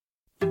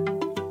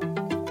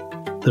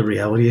The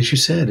reality, as you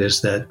said, is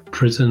that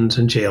prisons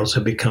and jails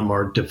have become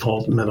our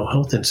default mental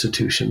health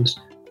institutions.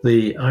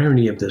 The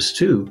irony of this,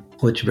 too,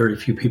 which very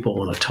few people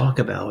want to talk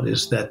about,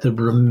 is that the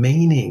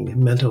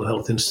remaining mental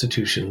health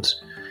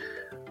institutions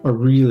are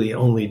really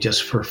only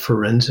just for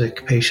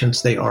forensic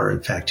patients. They are,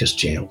 in fact, just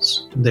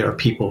jails. There are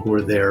people who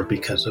are there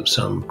because of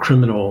some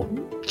criminal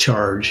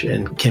charge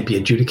and can't be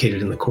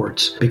adjudicated in the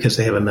courts because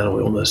they have a mental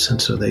illness,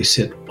 and so they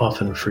sit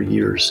often for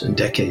years and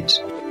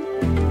decades.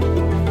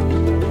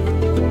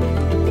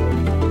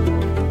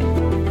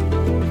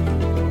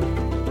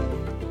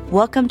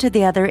 Welcome to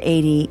The Other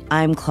 80.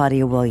 I'm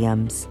Claudia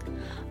Williams.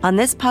 On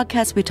this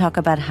podcast, we talk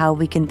about how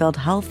we can build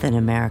health in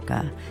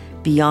America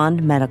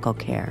beyond medical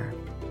care.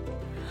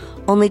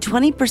 Only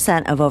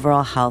 20% of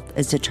overall health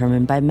is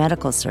determined by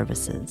medical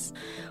services.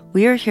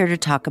 We are here to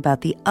talk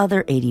about the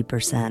other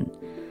 80%,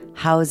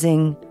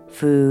 housing,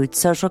 food,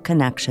 social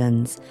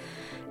connections,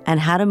 and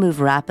how to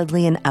move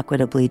rapidly and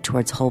equitably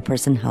towards whole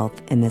person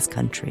health in this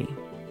country.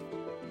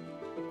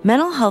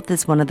 Mental health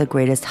is one of the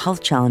greatest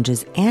health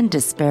challenges and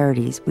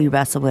disparities we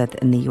wrestle with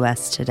in the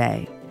U.S.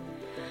 today.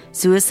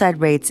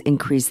 Suicide rates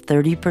increased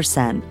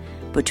 30%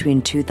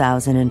 between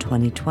 2000 and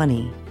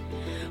 2020.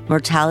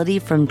 Mortality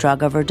from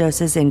drug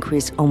overdoses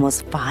increased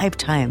almost 5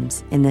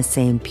 times in the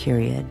same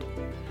period.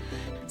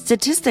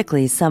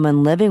 Statistically,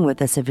 someone living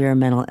with a severe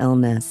mental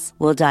illness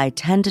will die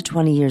 10 to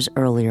 20 years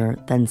earlier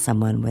than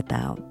someone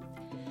without.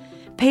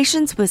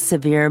 Patients with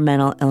severe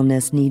mental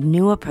illness need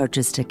new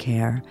approaches to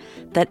care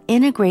that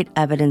integrate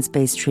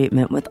evidence-based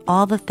treatment with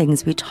all the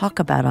things we talk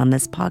about on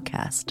this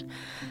podcast: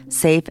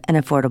 safe and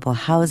affordable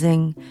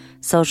housing,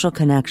 social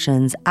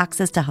connections,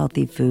 access to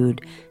healthy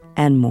food,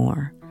 and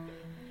more.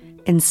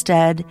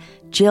 Instead,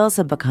 jails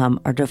have become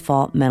our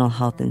default mental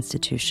health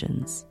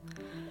institutions.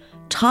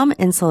 Tom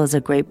Insel is a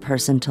great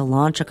person to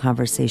launch a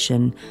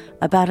conversation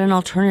about an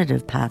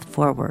alternative path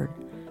forward.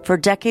 For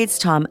decades,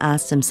 Tom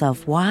asked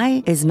himself,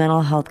 why is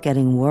mental health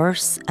getting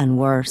worse and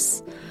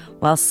worse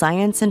while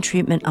science and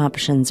treatment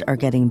options are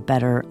getting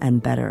better and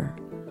better?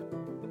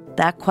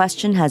 That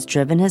question has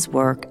driven his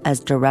work as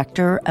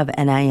director of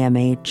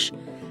NIMH,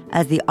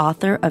 as the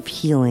author of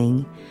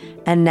Healing,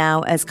 and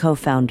now as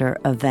co-founder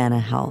of Vanna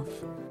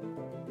Health.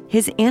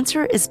 His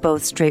answer is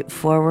both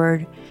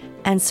straightforward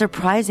and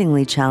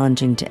surprisingly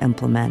challenging to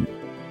implement: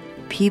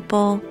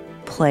 people,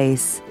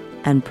 place,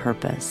 and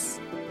purpose.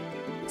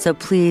 So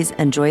please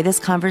enjoy this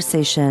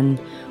conversation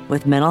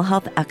with mental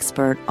health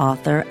expert,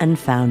 author, and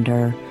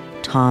founder,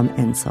 Tom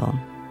Insel.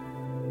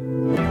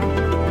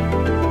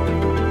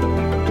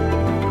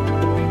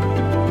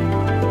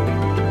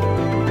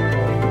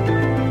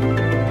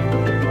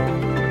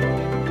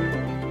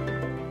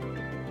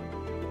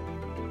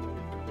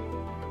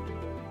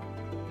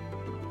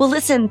 Well,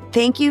 listen,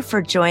 thank you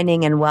for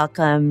joining and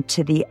welcome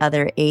to The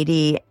Other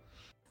 80.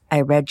 I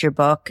read your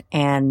book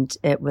and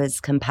it was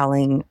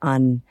compelling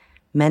on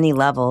many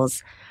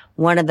levels.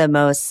 One of the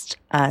most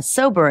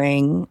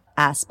sobering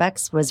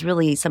aspects was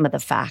really some of the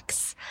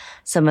facts,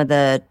 some of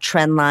the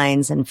trend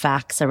lines and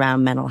facts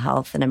around mental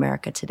health in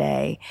America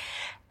today.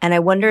 And I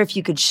wonder if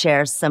you could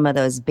share some of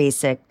those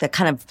the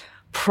kind of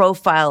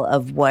profile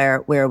of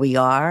where we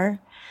are,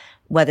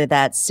 whether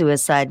that's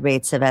suicide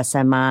rates of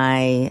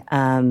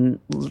SMI,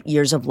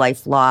 years of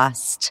life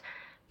lost,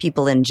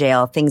 people in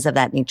jail, things of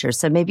that nature.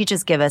 So maybe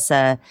just give us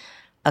a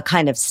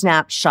kind of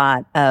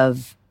snapshot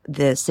of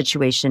the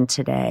situation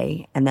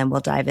today, and then we'll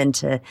dive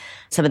into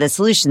some of the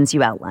solutions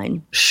you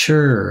outline.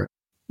 Sure.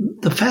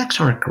 The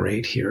facts aren't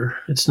great here.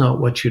 It's not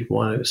what you'd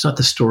want. It's not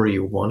the story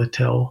you want to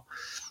tell.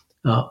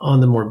 On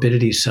the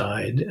morbidity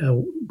side,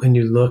 when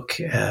you look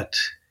at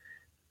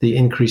the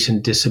increase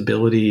in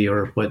disability,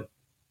 or what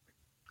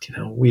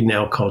we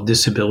now call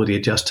disability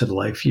adjusted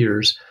life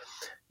years,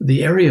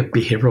 the area of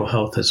behavioral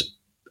health has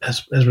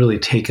really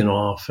taken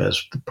off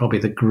as probably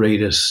the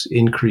greatest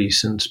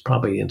increase, and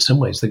probably in some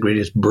ways the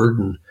greatest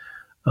burden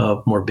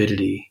of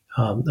morbidity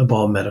of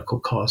all medical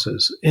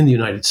causes in the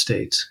United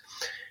States.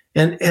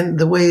 And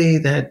the way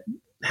that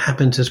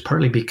happens is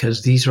partly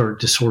because these are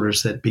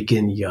disorders that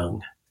begin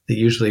young. We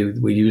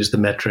use the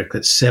metric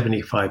that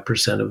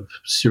 75% of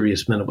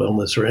serious mental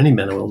illness, or any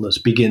mental illness,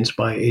 begins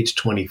by age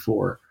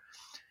 24.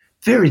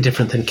 Very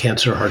different than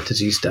cancer, heart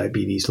disease,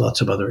 diabetes,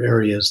 lots of other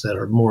areas that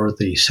are more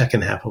the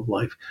second half of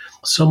life.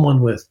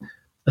 Someone with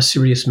a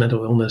serious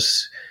mental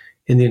illness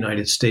in the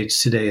United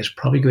States today is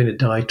probably going to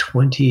die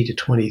 20 to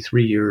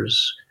 23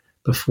 years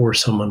before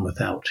someone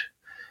without.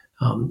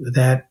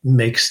 That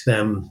makes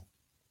them,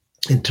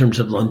 in terms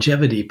of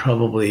longevity,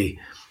 probably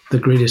the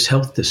greatest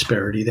health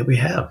disparity that we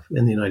have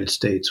in the United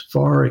States,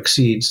 far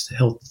exceeds the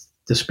health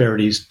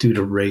disparities due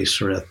to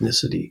race or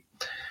ethnicity.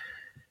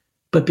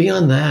 But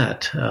beyond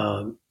that,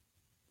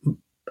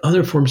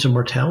 other forms of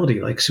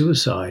mortality like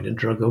suicide and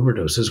drug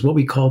overdoses, what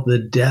we call the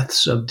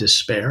deaths of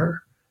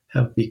despair,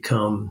 have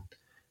become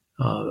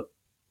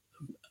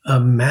a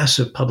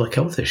massive public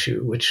health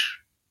issue, which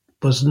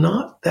was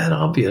not that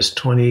obvious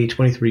 20,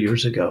 23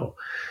 years ago.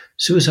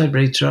 Suicide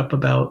rates are up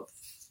about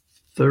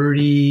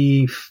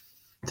 30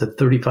 to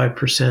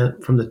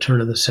 35% from the turn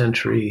of the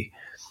century.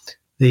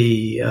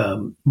 The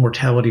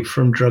mortality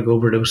from drug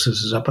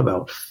overdoses is up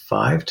about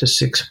 5 to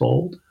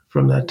 6-fold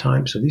from that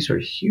time. So these are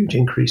huge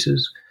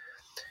increases.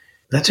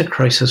 That's a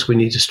crisis we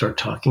need to start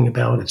talking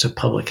about. It's a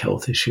public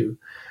health issue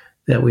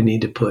that we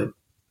need to put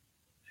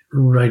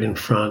right in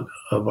front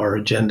of our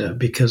agenda,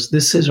 because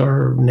this is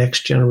our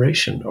next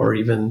generation, or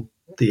even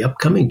the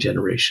upcoming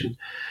generation.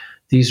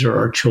 These are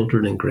our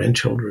children and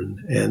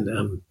grandchildren,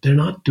 and they're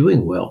not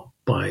doing well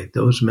by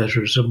those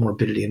measures of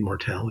morbidity and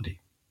mortality.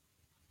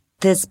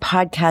 This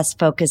podcast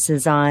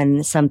focuses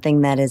on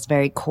something that is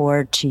very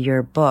core to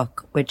your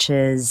book, which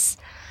is,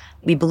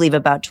 we believe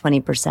about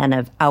 20%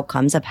 of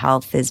outcomes of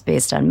health is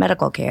based on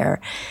medical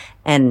care,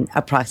 and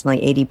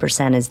approximately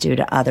 80% is due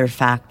to other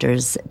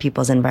factors,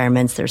 people's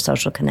environments, their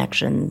social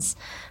connections,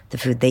 the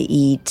food they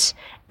eat.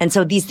 And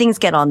so these things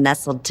get all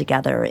nestled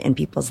together in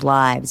people's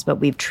lives, but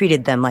we've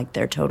treated them like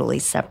they're totally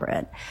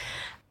separate.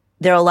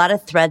 There are a lot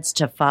of threads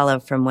to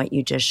follow from what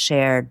you just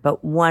shared,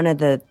 but one of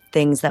the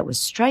things that was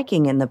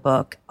striking in the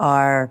book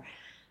are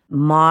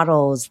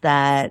models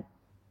that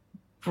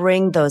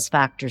bring those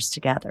factors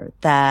together,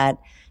 that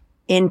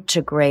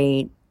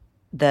integrate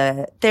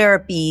the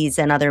therapies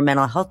and other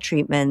mental health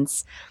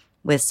treatments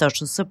with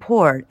social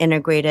support,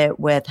 integrate it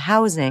with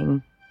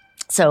housing.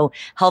 So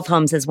health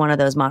homes is one of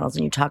those models,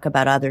 and you talk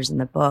about others in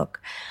the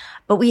book.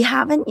 But we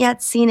haven't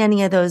yet seen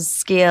any of those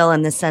scale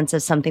in the sense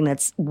of something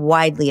that's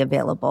widely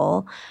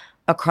available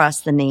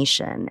across the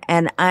nation.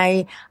 And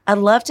I'd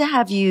love to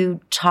have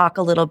you talk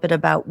a little bit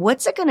about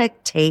what's it going to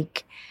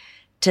take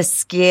to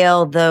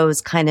scale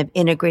those kind of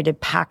integrated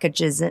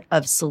packages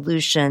of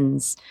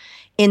solutions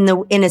in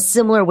a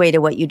similar way to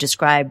what you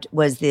described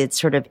was the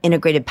sort of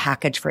integrated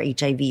package for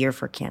HIV or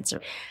for cancer.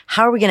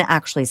 How are we going to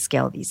actually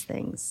scale these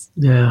things?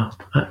 Yeah,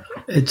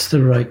 it's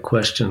the right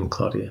question,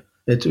 Claudia.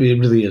 It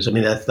really is. I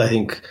mean, I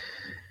think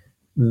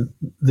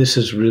this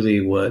is really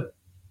what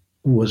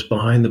was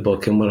behind the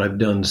book and what I've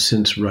done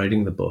since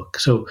writing the book.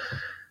 So,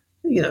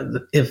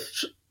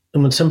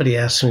 when somebody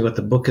asks me what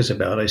the book is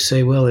about, I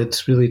say, well,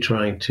 it's really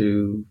trying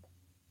to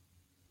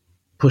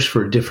push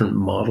for a different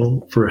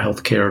model for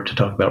healthcare, to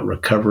talk about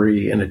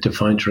recovery, and it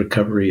defines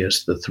recovery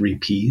as the 3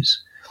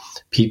 Ps: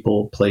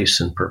 people,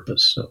 place, and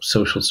purpose. So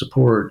social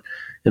support,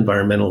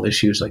 environmental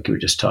issues like you were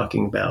just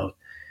talking about,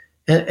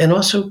 and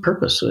also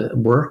purpose,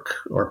 work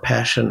or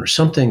passion or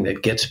something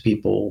that gets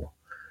people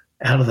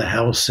out of the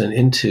house and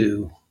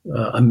into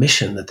a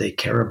mission that they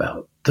care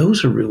about.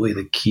 Those are really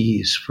the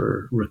keys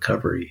for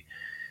recovery.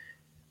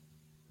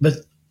 But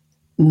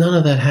none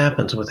of that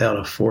happens without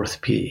a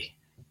 4th P.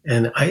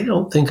 And I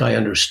don't think I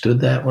understood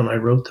that when I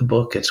wrote the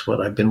book. It's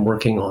what I've been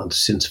working on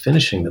since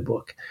finishing the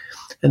book.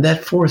 And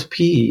that 4th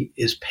P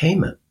is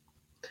payment.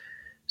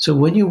 So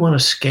when you want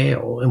to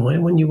scale and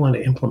when you want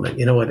to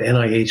implement, at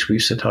NIH, we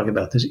used to talk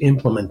about this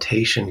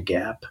implementation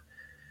gap.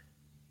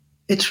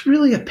 It's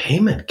really a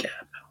payment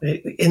gap.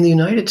 In the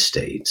United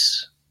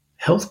States,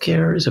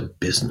 healthcare is a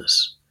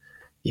business.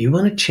 You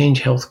want to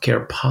change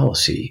healthcare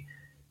policy,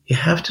 you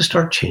have to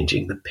start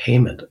changing the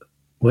payment,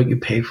 what you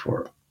pay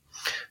for.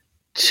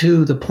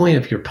 To the point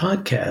of your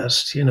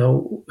podcast,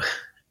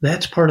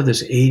 that's part of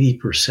this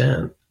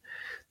 80%.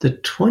 The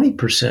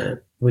 20%,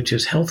 which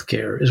is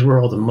healthcare, is where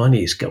all the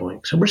money is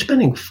going. So we're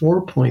spending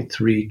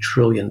 $4.3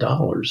 trillion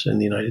in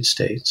the United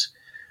States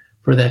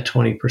for that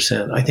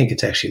 20%. I think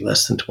it's actually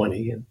less than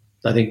 20. And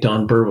I think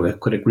Don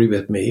Berwick would agree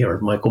with me, or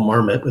Michael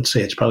Marmot would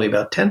say it's probably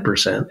about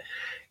 10%,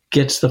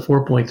 gets the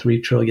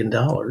 $4.3 trillion.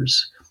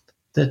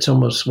 That's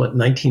almost,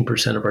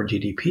 19% of our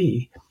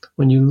GDP.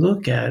 When you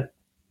look at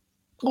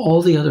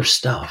all the other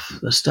stuff,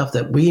 the stuff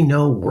that we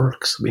know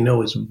works, we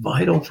know is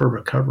vital for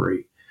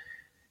recovery,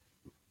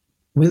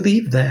 we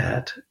leave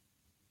that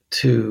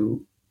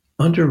to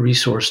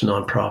under-resourced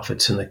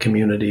nonprofits in the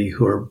community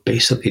who are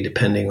basically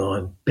depending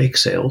on bake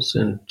sales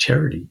and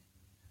charity.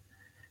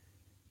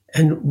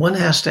 And one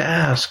has to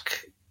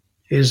ask,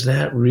 is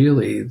that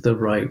really the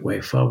right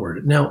way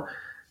forward? Now,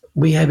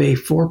 we have a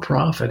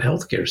for-profit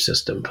healthcare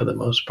system for the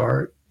most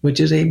part, which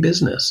is a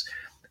business.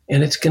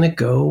 And it's going to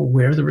go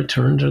where the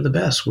returns are the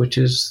best, which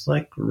is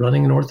like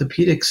running an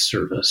orthopedic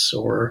service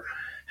or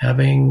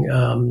having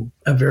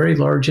a very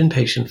large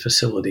inpatient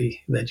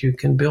facility that you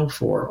can bill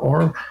for,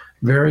 or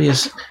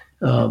various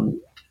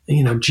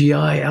GI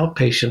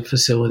outpatient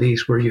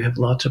facilities where you have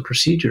lots of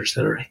procedures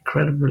that are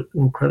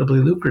incredibly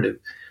lucrative.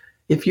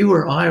 If you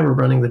or I were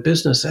running the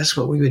business, that's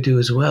what we would do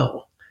as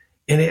well.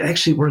 And it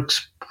actually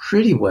works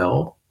pretty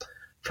well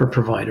for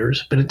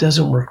providers, but it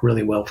doesn't work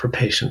really well for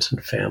patients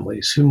and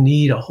families who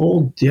need a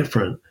whole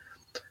different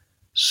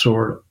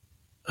sort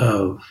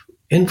of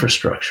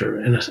infrastructure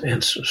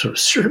and sort of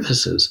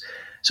services.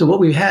 So what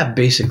we have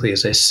basically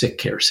is a sick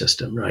care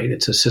system, right?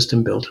 It's a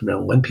system built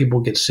around when people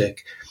get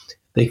sick,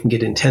 they can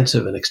get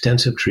intensive and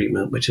extensive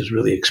treatment, which is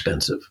really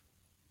expensive.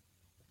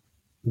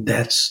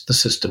 That's the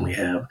system we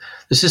have.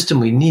 The system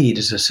we need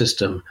is a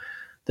system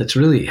that's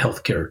really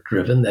healthcare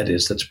driven, that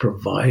is, that's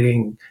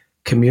providing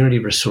community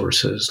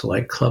resources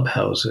like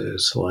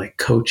clubhouses, like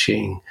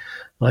coaching,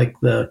 like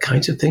the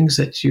kinds of things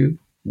that you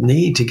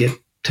need to get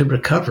to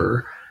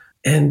recover,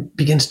 and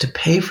begins to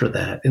pay for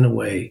that in a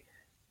way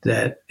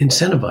that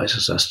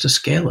incentivizes us to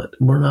scale it.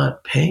 We're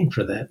not paying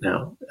for that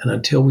now. And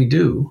until we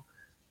do,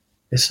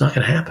 it's not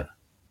going to happen.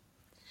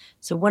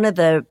 So one of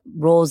the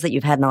roles that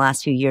you've had in the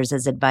last few years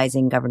is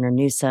advising Governor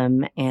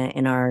Newsom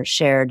in our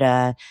shared,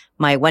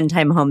 my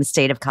one-time home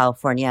state of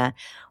California,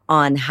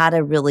 on how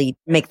to really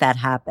make that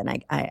happen,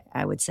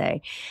 I would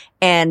say.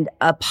 And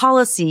a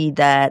policy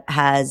that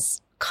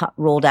has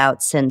rolled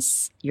out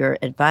since you're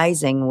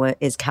advising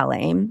is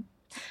CalAIM.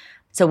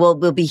 So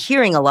we'll be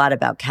hearing a lot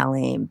about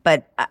CalAIM,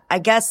 but I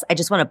guess I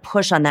just want to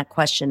push on that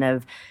question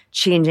of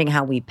changing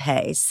how we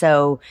pay.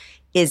 So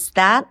is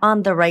that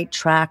on the right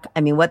track?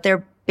 I mean, what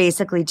they're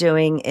basically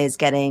doing is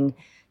getting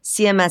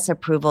CMS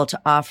approval to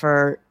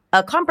offer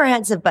a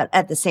comprehensive, but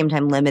at the same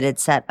time limited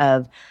set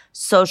of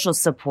social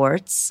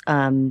supports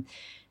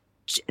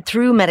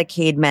through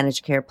Medicaid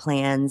managed care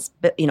plans,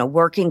 but,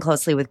 working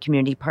closely with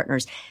community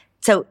partners.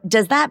 So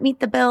does that meet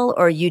the bill,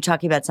 or are you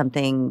talking about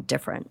something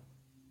different?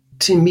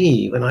 To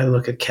me, when I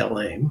look at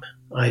CalAIM,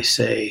 I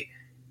say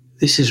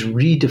this is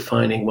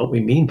redefining what we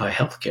mean by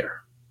healthcare.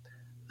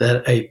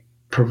 That a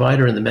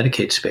provider in the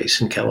Medicaid space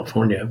in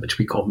California, which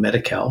we call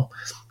Medi-Cal,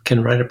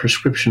 can write a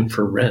prescription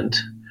for rent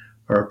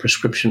or a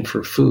prescription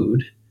for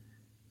food,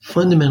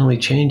 fundamentally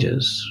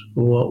changes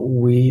what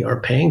we are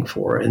paying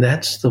for. And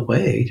that's the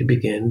way to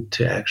begin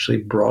to actually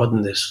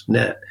broaden this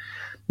net.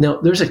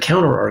 Now, there's a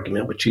counter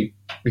argument which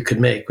we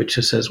could make, which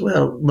just says,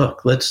 well,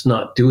 look, let's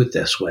not do it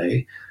this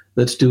way.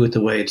 Let's do it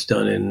the way it's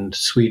done in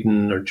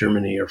Sweden or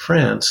Germany or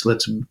France.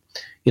 Let's,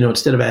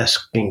 instead of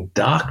asking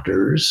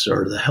doctors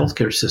or the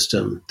healthcare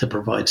system to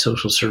provide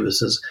social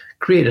services,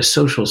 create a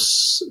social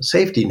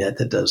safety net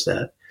that does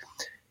that.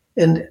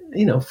 And,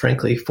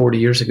 frankly, 40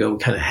 years ago, we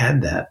kind of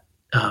had that,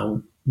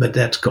 but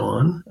that's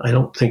gone. I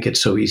don't think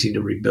it's so easy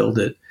to rebuild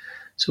it.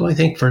 So I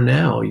think for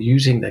now,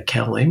 using the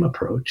CalAIM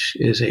approach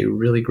is a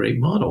really great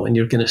model. And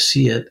you're going to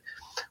see it.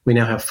 We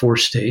now have 4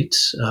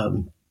 states,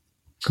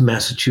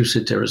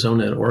 Massachusetts,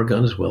 Arizona, and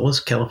Oregon, as well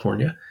as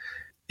California.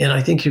 And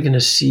I think you're going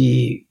to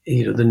see,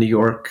 the New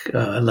York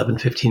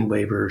 1115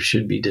 waiver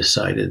should be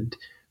decided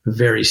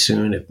very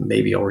soon, if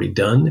maybe already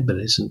done, but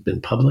it hasn't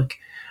been public.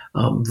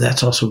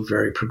 That's also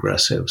very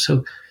progressive.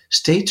 So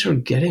states are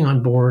getting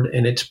on board,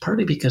 and it's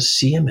partly because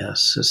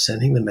CMS is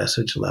sending the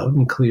message loud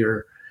and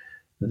clear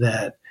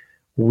that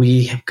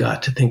we have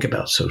got to think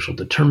about social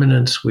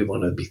determinants. We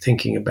want to be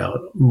thinking about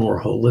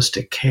more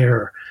holistic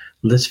care.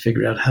 Let's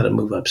figure out how to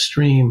move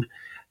upstream.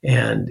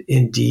 And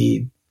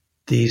indeed,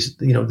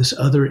 this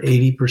other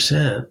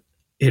 80%,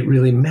 it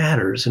really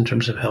matters in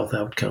terms of health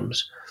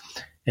outcomes.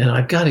 And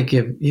you've got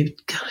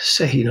to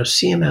say,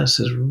 CMS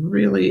is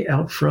really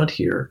out front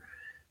here,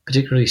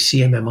 particularly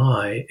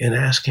CMMI, in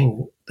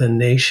asking the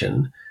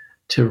nation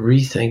to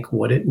rethink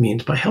what it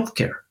means by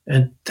healthcare.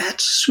 And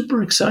that's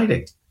super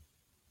exciting.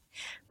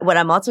 What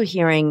I'm also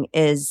hearing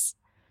is,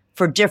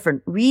 for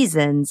different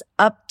reasons,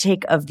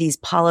 uptake of these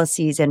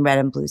policies in red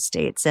and blue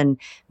states. And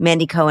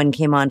Mandy Cohen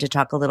came on to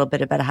talk a little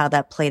bit about how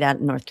that played out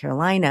in North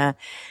Carolina.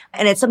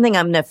 And it's something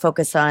I'm going to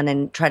focus on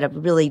and try to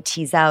really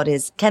tease out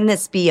is, can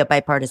this be a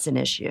bipartisan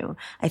issue?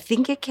 I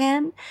think it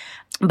can,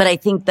 but I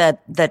think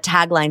that the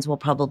taglines will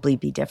probably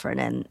be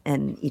different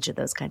in each of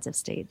those kinds of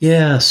states.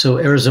 Yeah, so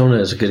Arizona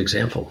is a good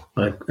example.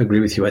 I agree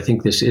with you. I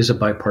think this is a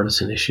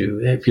bipartisan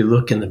issue. If you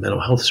look in the mental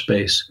health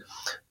space,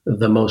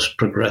 the most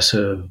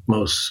progressive,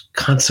 most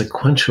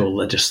consequential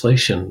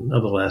legislation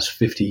of the last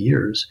 50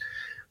 years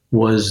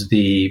was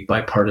the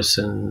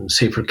bipartisan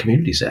Safer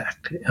Communities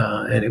Act.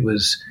 And it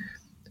was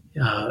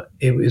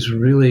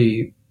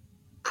really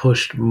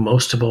pushed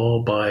most of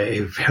all by a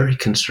very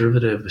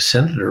conservative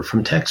senator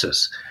from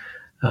Texas,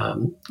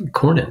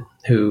 Cornyn,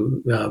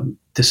 who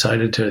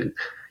decided to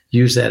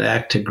use that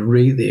act to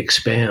greatly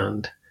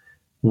expand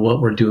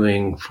what we're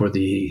doing for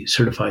the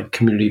Certified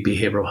Community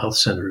Behavioral Health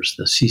Centers,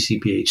 the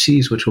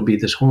CCBHCs, which will be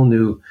this whole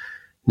new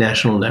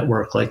national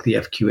network like the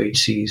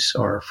FQHCs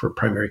are for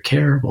primary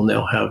care. We'll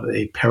now have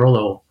a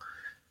parallel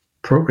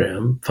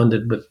program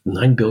funded with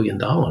 $9 billion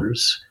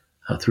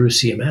through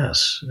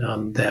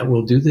CMS that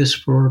will do this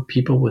for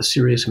people with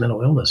serious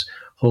mental illness,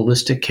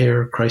 holistic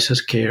care, crisis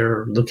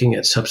care, looking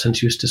at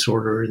substance use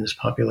disorder in this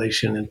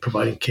population and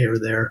providing care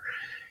there.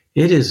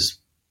 It is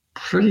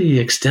pretty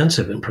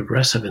extensive and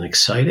progressive and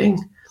exciting.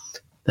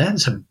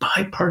 That's a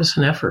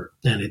bipartisan effort,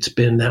 and it's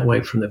been that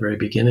way from the very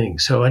beginning.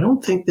 So I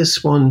don't think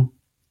this one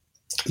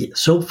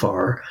so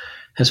far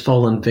has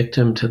fallen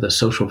victim to the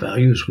social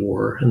values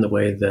war in the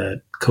way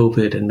that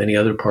COVID and many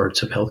other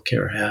parts of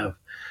healthcare have.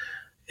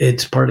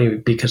 It's partly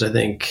because I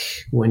think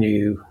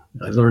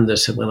I learned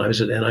this when I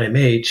was at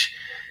NIMH,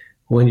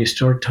 when you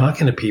start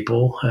talking to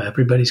people,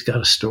 everybody's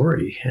got a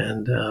story,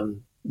 and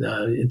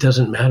it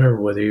doesn't matter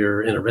whether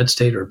you're in a red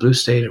state or a blue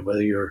state or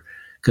whether you're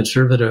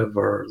conservative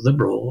or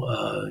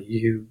liberal.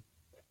 You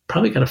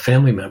probably got a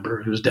family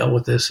member who's dealt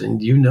with this,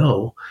 and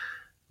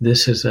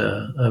this is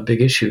a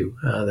big issue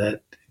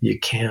that we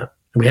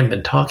haven't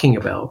been talking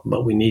about,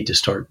 but we need to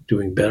start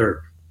doing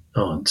better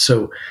on.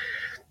 So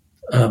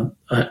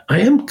I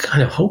am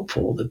kind of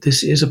hopeful that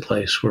this is a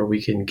place where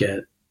we can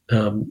get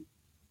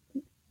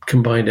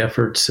combined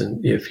efforts,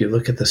 and if you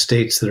look at the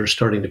states that are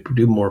starting to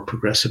do more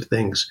progressive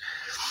things,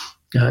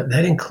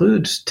 that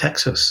includes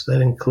Texas,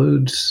 that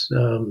includes,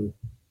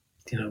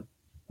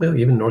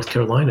 even North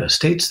Carolina,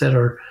 states that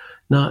are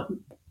not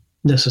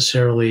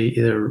necessarily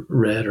either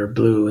red or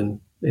blue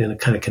in a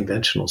kind of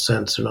conventional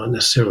sense. They're not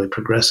necessarily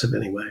progressive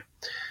anyway.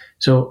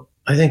 So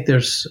I think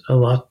there's a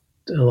lot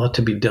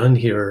to be done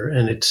here,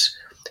 and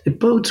it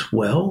bodes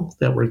well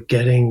that we're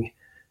getting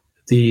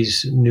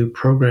these new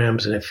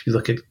programs. And if you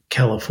look at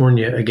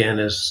California again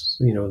as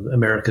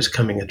America's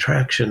coming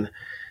attraction,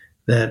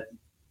 that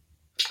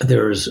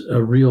there's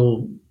a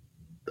real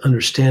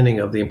understanding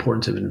of the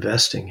importance of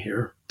investing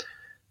here.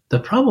 The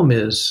problem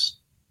is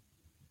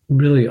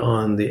really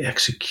on the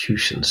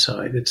execution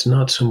side. It's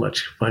not so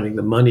much finding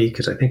the money,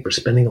 because I think we're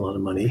spending a lot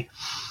of money.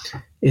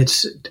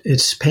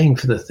 It's paying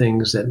for the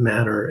things that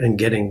matter and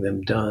getting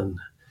them done.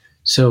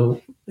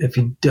 So if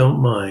you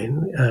don't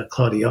mind,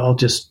 Claudia, I'll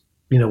just,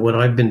 what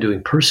I've been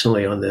doing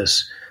personally on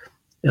this,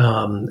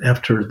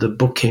 after the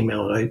book came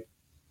out, I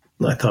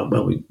thought,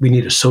 well, we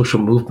need a social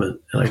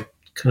movement. And I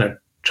kind of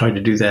tried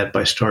to do that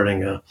by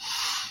starting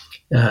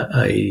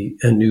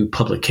a new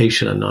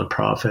publication, a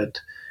nonprofit.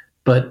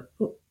 But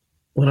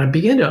what I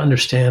began to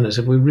understand is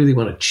if we really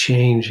want to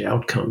change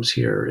outcomes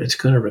here, it's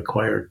going to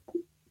require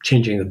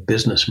changing the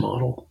business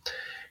model.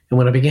 And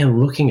when I began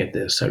looking at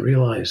this, I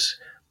realized,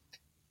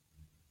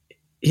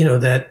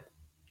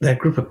 that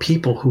group of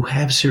people who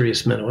have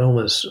serious mental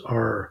illness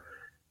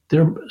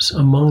they're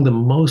among the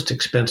most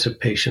expensive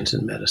patients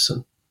in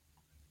medicine.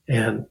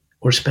 And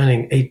we're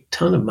spending a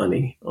ton of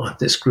money on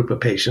this group of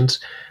patients,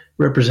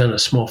 represent a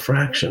small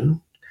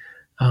fraction,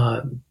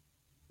 and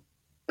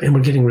we're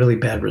getting really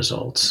bad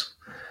results.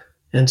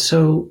 And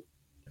so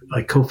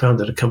I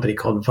co-founded a company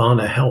called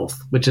Vana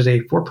Health, which is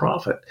a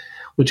for-profit,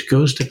 which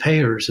goes to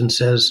payers and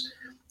says,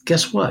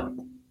 guess what?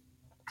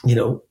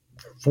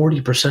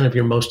 40% of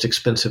your most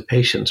expensive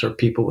patients are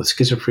people with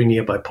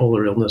schizophrenia,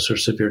 bipolar illness, or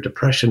severe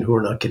depression who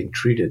are not getting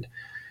treated.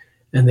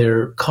 And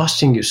they're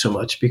costing you so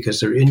much because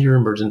they're in your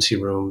emergency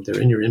room,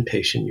 they're in your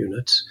inpatient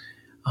units,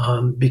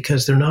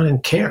 because they're not in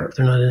care.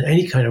 They're not in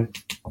any kind of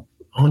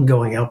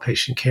ongoing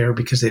outpatient care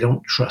because they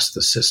don't trust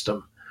the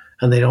system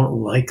and they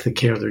don't like the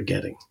care they're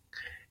getting.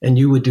 And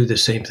you would do the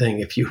same thing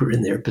if you were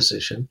in their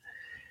position.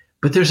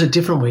 But there's a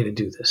different way to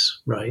do this,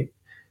 right?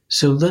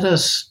 So let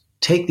us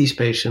take these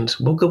patients,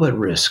 we'll go at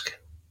risk,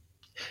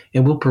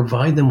 and we'll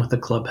provide them with a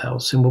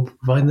clubhouse, and we'll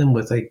provide them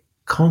with a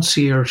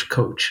concierge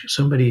coach,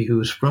 somebody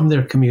who's from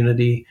their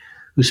community,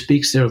 who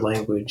speaks their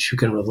language, who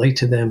can relate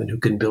to them and who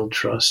can build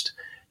trust,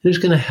 and who's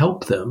going to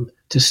help them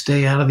to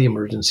stay out of the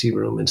emergency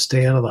room and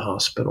stay out of the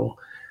hospital,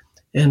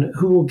 and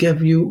who will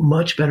give you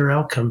much better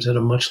outcomes at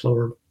a much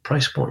lower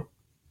price point.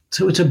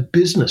 So it's a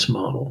business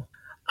model.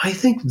 I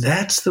think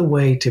that's the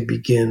way to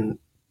begin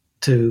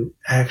to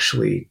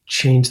actually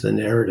change the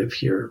narrative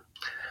here.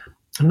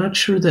 I'm not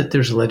sure that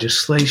there's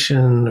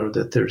legislation or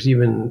that there's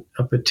even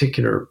a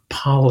particular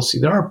policy.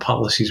 There are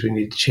policies we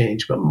need to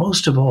change, but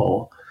most of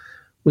all,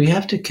 we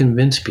have to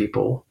convince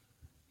people,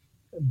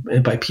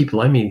 and by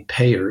people I mean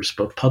payers,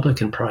 both public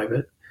and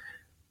private,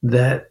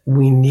 that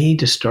we need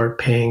to start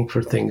paying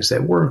for things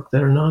that work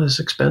that are not as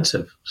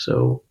expensive.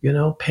 So,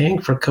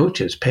 paying for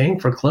coaches, paying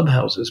for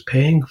clubhouses,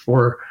 paying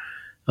for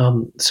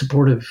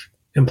supportive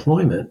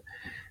employment,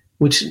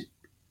 which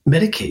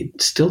Medicaid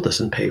still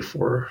doesn't pay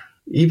for.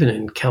 Even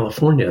in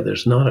California,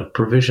 there's not a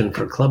provision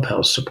for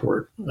clubhouse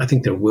support. I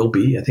think there will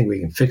be. I think we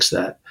can fix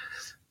that.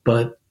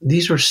 But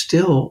these are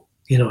still,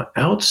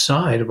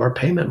 outside of our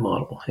payment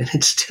model. And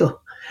it's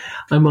still,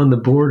 I'm on the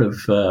board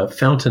of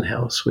Fountain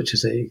House, which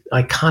is a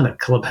iconic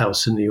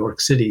clubhouse in New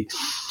York City.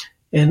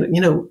 And,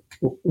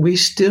 we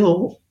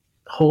still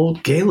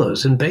hold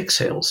galas and bake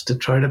sales to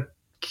try to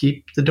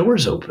keep the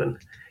doors open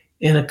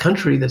in a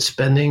country that's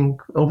spending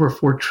over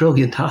 $4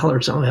 trillion on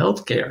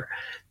healthcare.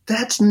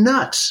 That's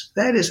nuts.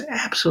 That is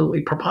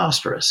absolutely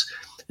preposterous.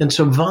 And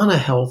so Vana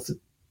Health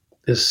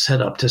is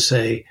set up to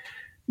say,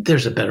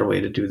 there's a better way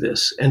to do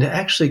this, and to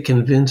actually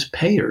convince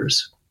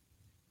payers.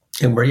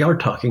 And we are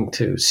talking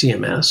to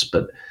CMS,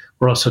 but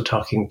we're also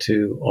talking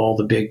to all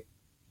the big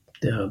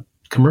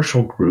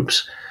commercial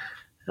groups,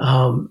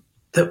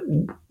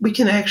 that we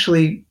can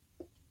actually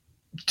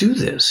do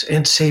this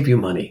and save you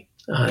money.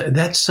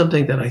 That's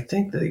something that I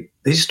think they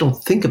just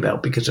don't think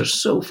about because they're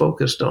so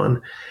focused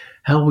on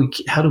how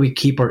do we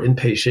keep our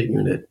inpatient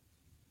unit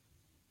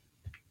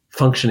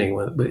functioning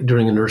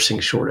during a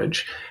nursing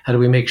shortage? How do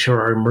we make sure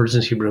our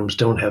emergency rooms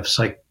don't have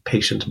psych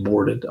patients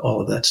boarded?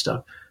 All of that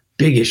stuff.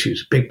 Big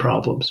issues, big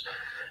problems.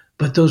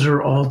 But those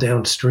are all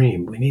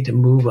downstream. We need to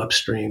move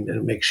upstream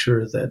and make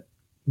sure that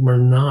we're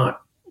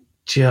not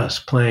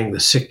just playing the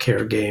sick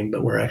care game,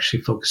 but we're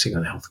actually focusing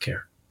on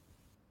healthcare.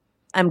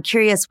 I'm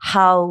curious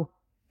how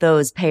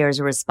those payers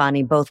are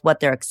responding, both what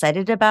they're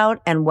excited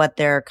about and what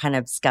they're kind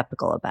of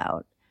skeptical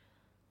about.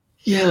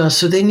 Yeah,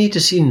 so they need to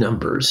see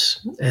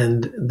numbers,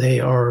 and they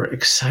are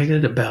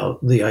excited about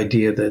the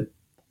idea that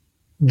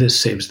this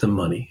saves them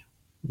money,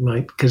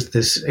 right? Because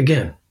this,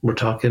 again, we're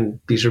talking,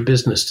 these are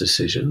business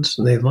decisions,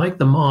 and they like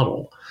the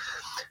model.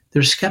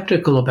 they're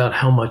skeptical about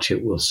how much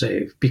it will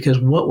save, because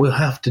what we'll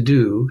have to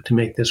do to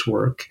make this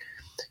work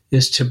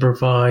is to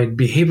provide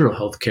behavioral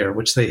health care,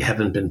 which they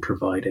haven't been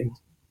providing.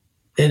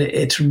 And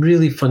it's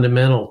really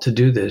fundamental to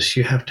do this.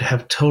 You have to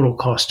have total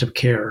cost of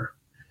care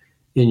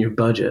in your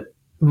budget.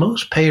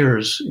 Most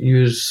payers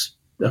use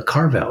a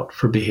carve out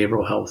for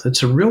behavioral health.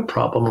 It's a real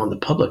problem on the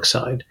public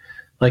side.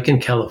 Like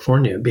in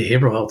California,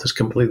 behavioral health is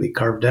completely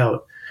carved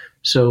out.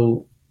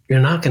 So you're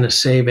not going to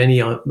save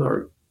any,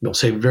 or you'll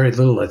save very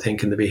little, I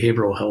think, in the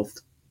behavioral health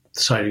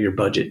side of your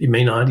budget. You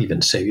may not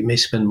even save, you may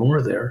spend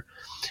more there.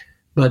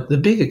 But the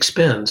big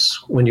expense,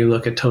 when you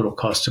look at total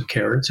cost of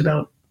care, it's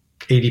about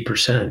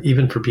 80%,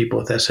 even for people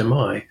with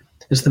SMI,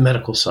 is the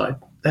medical side.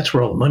 That's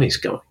where all the money's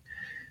going.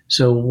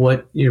 So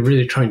what you're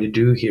really trying to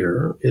do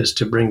here is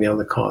to bring down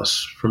the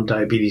costs from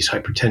diabetes,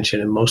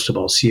 hypertension, and most of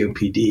all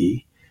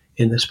COPD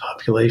in this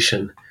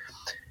population.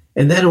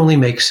 And that only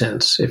makes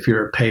sense if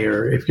you're a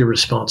payer, if you're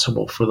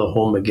responsible for the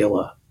whole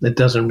Megillah. It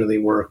doesn't really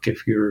work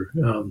if you're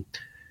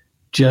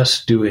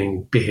just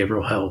doing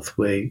behavioral health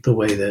the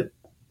way that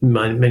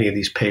many of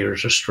these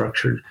payers are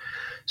structured.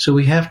 So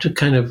we have to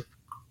kind of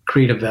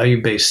create a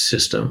value-based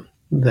system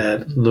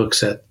that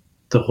looks at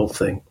the whole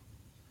thing.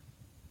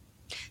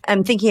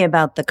 I'm thinking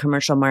about the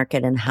commercial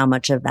market and how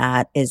much of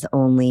that is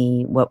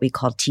only what we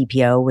call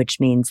TPO, which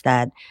means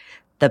that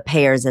the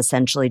payer is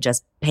essentially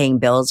just paying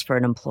bills for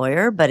an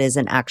employer, but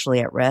isn't actually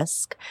at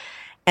risk.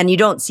 And you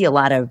don't see a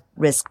lot of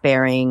risk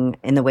bearing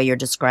in the way you're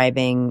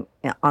describing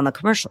on the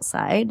commercial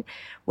side.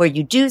 Where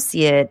you do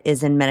see it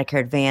is in Medicare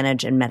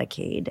Advantage and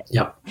Medicaid.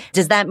 Yep.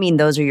 Does that mean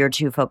those are your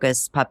two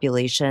focus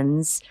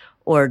populations?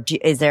 Or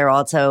is there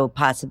also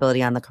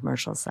possibility on the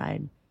commercial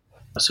side?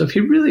 So if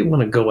you really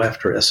want to go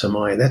after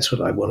SMI, that's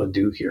what I want to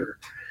do here.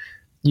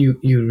 You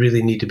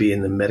really need to be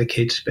in the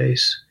Medicaid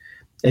space.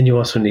 And you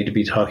also need to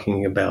be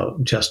talking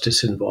about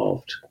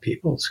justice-involved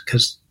people,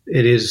 because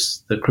it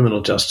is the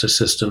criminal justice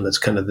system that's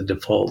kind of the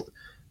default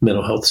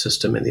mental health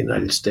system in the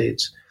United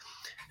States.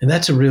 And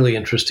that's a really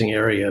interesting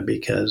area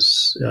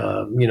because,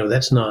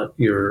 that's not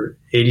your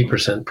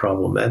 80%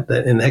 problem.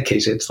 In that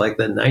case, it's like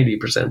the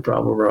 90%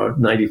 problem or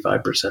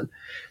 95%.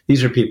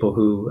 These are people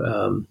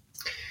who,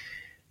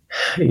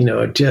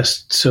 are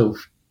just so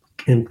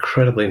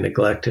incredibly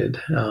neglected.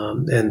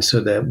 And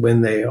so that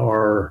when they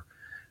are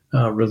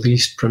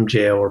released from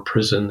jail or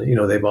prison,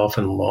 they've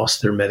often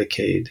lost their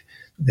Medicaid.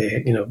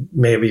 They,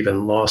 may have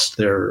even lost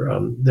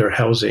their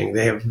housing.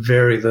 They have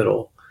very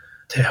little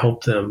to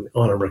help them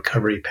on a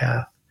recovery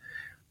path.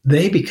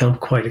 They become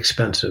quite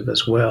expensive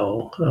as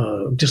well.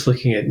 Just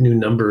looking at new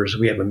numbers,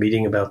 we have a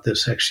meeting about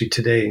this actually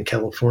today in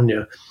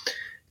California.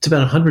 It's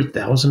about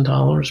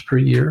 $100,000 per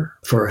year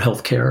for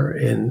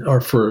healthcare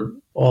or for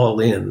all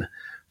in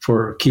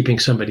for keeping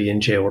somebody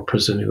in jail or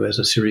prison who has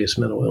a serious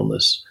mental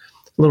illness.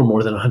 A little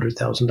more than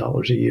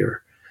 $100,000 a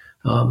year.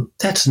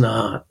 That's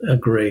not a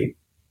great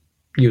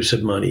use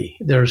of money.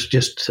 There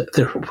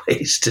are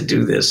ways to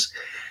do this.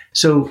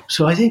 So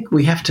I think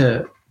we have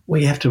to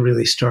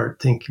really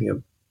start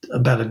thinking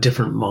about a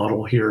different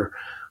model here,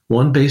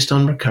 one based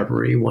on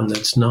recovery, one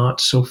that's not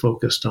so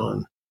focused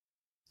on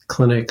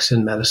clinics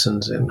and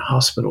medicines and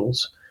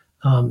hospitals,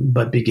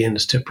 but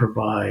begins to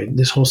provide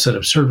this whole set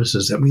of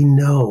services that we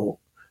know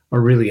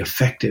are really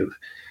effective,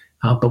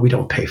 but we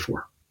don't pay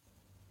for.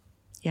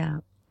 Yeah.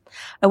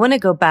 I want to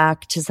go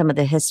back to some of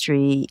the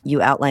history you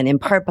outlined, in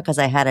part because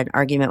I had an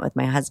argument with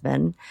my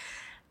husband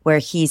where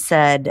he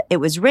said it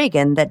was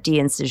Reagan that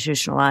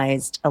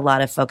deinstitutionalized a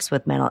lot of folks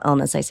with mental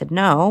illness. I said,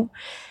 no.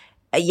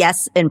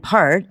 Yes, in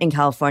part in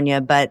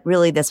California, but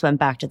really this went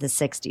back to the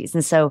 60s.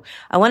 And so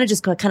I want to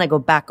just kind of go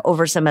back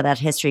over some of that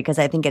history because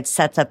I think it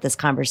sets up this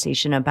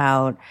conversation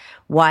about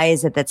why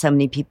is it that so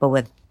many people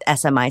with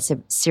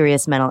SMI,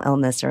 serious mental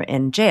illness, are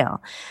in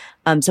jail.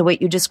 So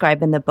what you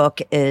describe in the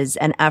book is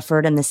an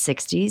effort in the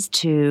 60s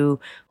to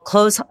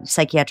close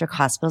psychiatric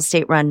hospitals,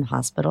 state-run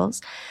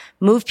hospitals,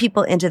 move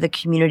people into the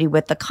community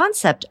with the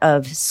concept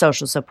of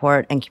social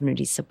support and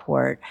community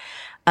support.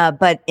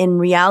 But in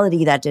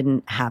reality, that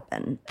didn't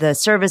happen. The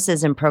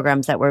services and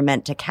programs that were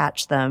meant to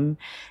catch them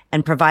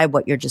and provide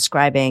what you're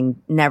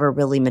describing never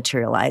really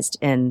materialized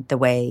in the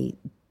way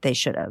they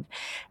should have.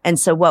 And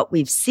so what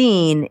we've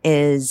seen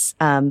is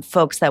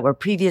folks that were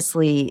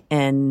previously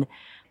in,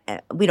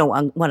 we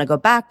don't want to go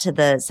back to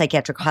the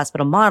psychiatric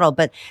hospital model,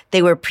 but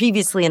they were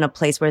previously in a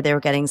place where they were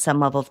getting some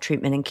level of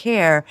treatment and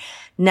care.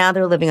 Now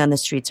they're living on the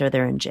streets or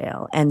they're in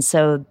jail. And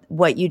so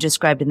what you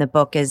described in the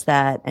book is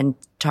that, and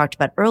talked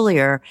about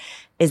earlier,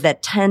 is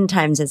that 10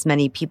 times as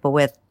many people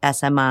with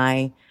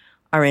SMI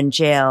are in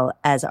jail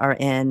as are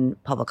in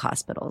public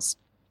hospitals.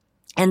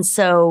 And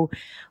so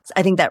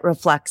I think that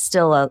reflects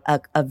still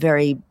a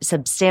very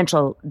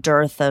substantial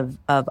dearth of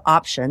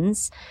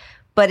options.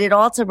 But it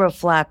also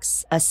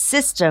reflects a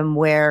system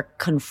where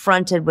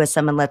confronted with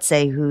someone, let's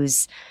say,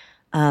 who's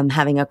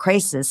having a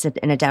crisis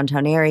in a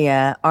downtown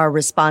area, our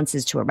response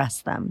is to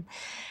arrest them.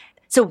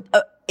 So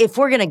if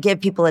we're going to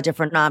give people a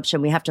different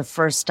option, we have to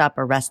first stop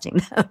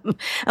arresting them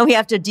and we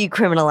have to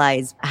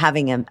decriminalize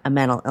having a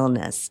mental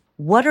illness.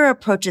 What are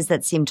approaches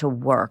that seem to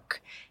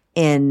work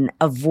in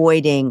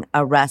avoiding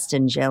arrest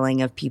and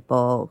jailing of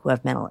people who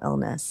have mental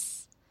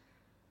illness?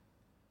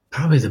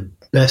 Probably the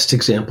best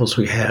examples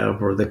we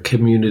have are the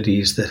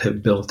communities that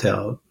have built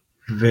out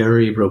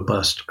very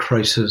robust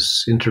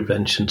crisis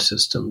intervention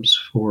systems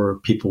for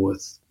people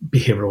with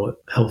behavioral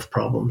health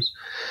problems.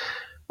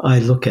 I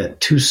look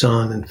at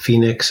Tucson and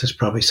Phoenix as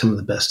probably some of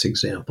the best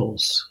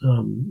examples.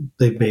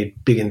 They've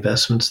made big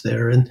investments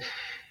there. And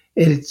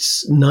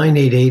it's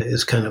 988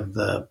 is kind of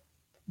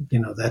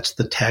that's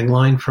the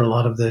tagline for a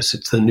lot of this.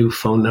 It's the new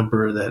phone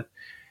number that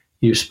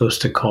you're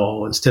supposed to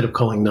call. Instead of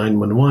calling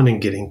 911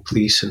 and getting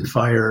police and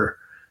fire,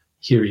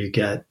 here you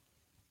get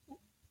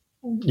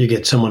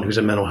someone who's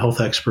a mental health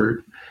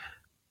expert.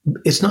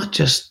 It's not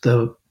just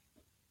the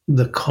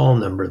call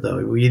number, though.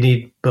 You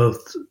need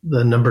both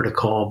the number to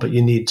call, but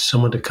you need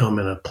someone to come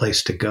and a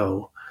place to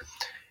go.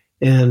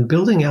 And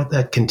building out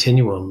that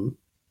continuum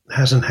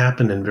hasn't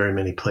happened in very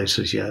many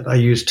places yet. I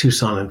use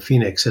Tucson and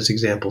Phoenix as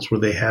examples where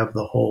they have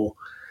all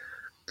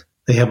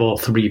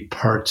three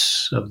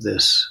parts of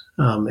this,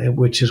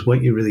 which is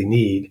what you really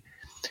need.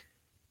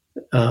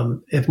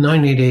 If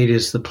 988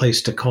 is the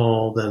place to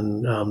call,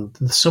 then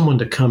someone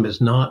to come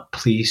is not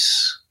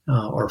police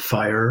or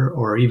fire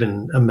or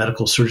even a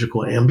medical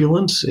surgical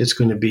ambulance. It's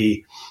going to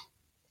be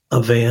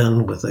a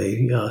van with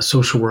a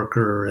social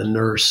worker, a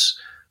nurse,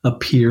 a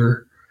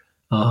peer,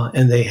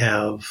 and they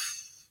have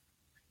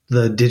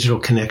the digital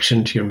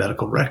connection to your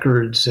medical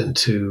records and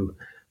to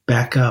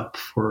backup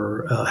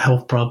for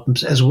health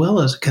problems, as well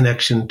as a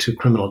connection to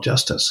criminal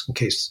justice in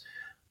case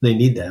they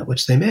need that,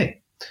 which they may.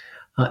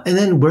 And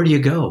then where do you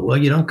go? Well,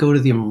 you don't go to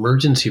the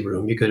emergency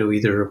room. You go to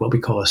either what we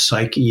call a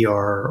psych ER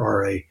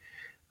or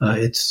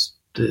it's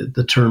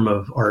the term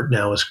of art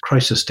now is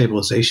crisis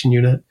stabilization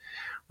unit,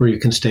 where you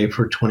can stay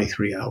for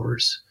 23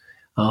 hours.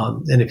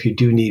 And if you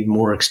do need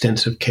more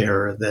extensive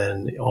care,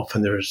 then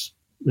often there's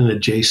an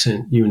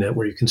adjacent unit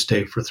where you can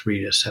stay for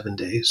 3 to 7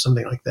 days,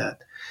 something like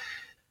that.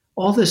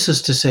 All this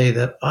is to say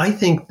that I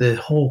think the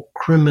whole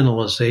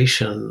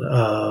criminalization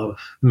of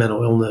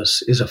mental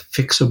illness is a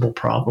fixable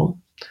problem.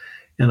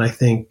 And I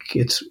think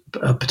it's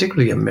a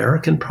particularly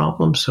American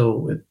problem.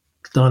 So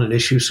it's not an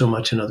issue so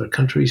much in other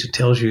countries. It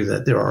tells you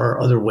that there are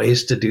other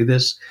ways to do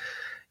this.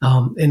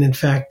 And in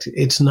fact,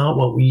 it's not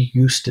what we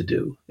used to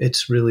do.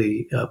 It's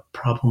really a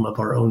problem of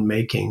our own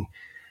making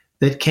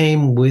that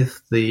came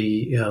with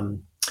the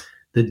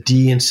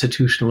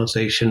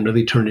deinstitutionalization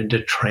really turned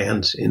into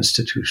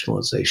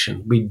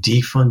trans-institutionalization. We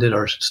defunded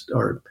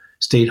our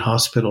state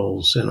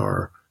hospitals and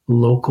our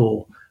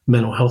local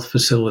mental health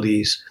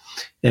facilities,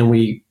 and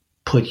we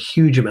put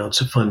huge amounts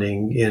of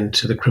funding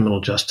into the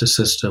criminal justice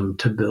system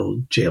to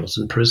build jails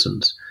and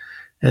prisons.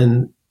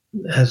 And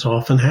as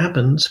often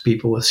happens,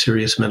 people with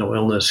serious mental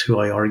illness, who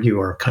I argue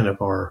are kind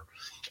of our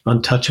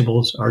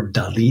untouchables, our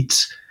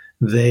Dalits,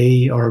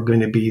 they are going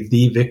to be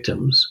the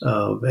victims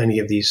of any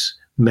of these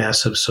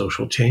massive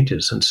social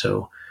changes. And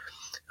so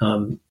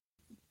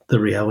the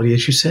reality,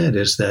 as you said,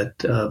 is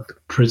that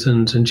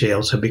prisons and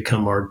jails have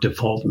become our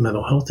default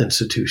mental health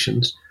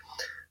institutions.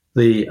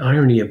 The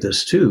irony of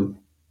this, too,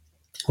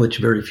 which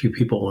very few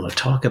people want to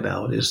talk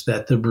about, is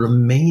that the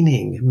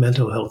remaining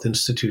mental health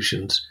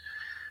institutions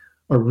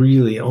are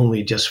really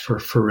only just for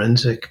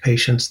forensic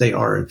patients. They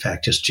are, in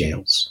fact, just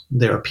jails.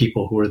 There are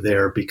people who are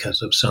there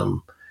because of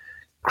some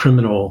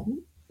criminal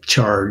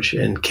charge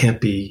and can't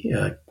be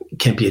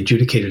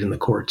adjudicated in the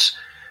courts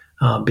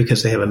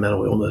because they have a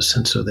mental illness,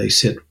 and so they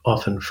sit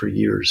often for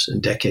years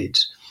and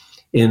decades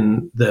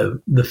in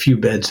the few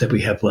beds that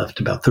we have left,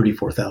 about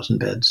 34,000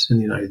 beds in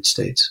the United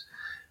States,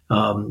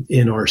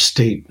 in our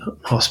state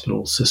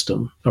hospital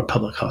system, our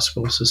public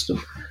hospital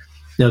system.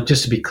 Now,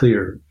 just to be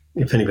clear,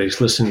 if anybody's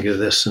listening to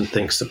this and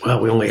thinks that, well,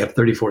 we only have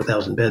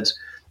 34,000 beds,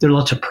 there are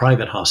lots of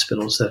private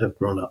hospitals that have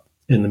grown up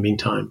in the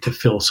meantime to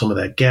fill some of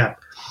that gap.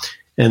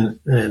 And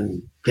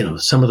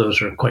some of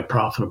those are quite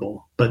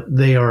profitable, but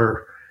they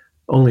are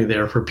only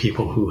there for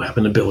people who have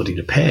an ability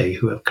to pay,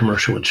 who have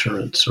commercial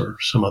insurance or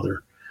some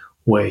other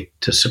way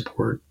to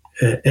support.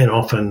 And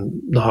often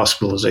the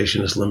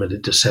hospitalization is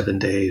limited to 7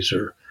 days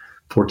or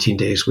 14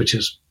 days, which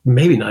is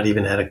maybe not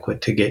even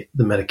adequate to get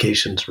the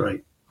medications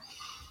right.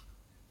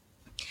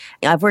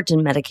 I've worked in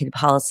Medicaid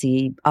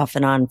policy off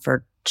and on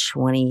for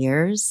 20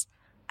 years.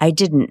 I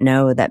didn't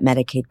know that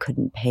Medicaid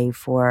couldn't pay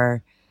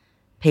for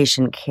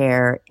patient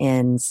care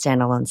in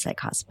standalone psych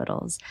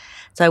hospitals.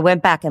 So I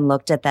went back and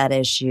looked at that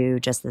issue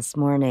just this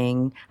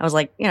morning. I was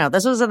like,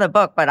 this was in the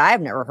book, but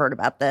I've never heard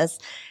about this.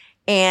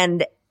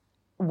 And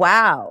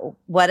wow,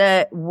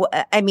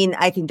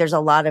 I think there's a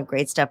lot of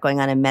great stuff going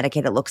on in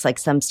Medicaid. It looks like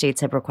some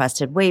states have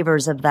requested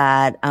waivers of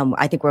that.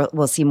 I think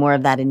we'll see more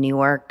of that in New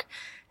York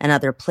and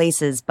other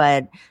places.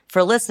 But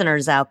for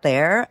listeners out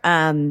there,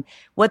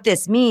 what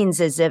this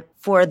means is if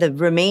for the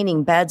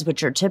remaining beds,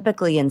 which are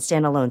typically in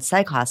standalone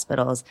psych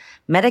hospitals,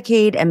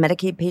 Medicaid and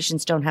Medicaid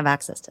patients don't have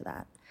access to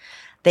that.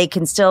 They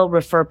can still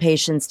refer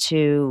patients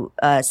to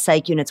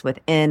psych units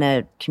within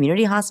a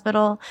community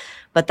hospital,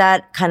 but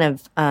that kind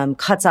of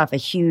cuts off a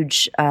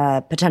huge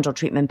potential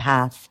treatment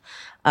path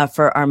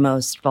for our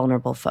most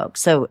vulnerable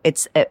folks. So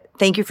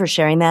thank you for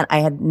sharing that. I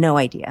had no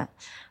idea.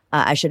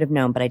 I should have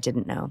known, but I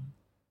didn't know.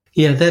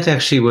 Yeah, that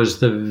actually was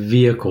the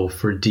vehicle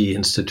for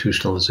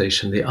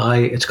deinstitutionalization.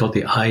 It's called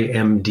the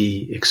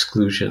IMD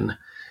exclusion.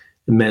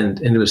 And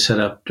it was set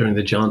up during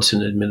the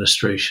Johnson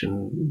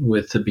administration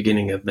with the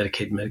beginning of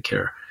Medicaid,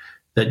 Medicare,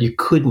 that you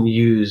couldn't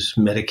use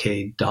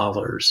Medicaid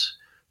dollars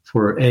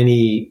for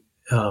any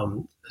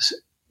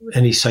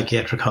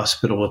psychiatric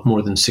hospital with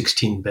more than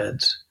 16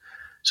 beds.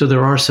 So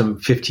there are some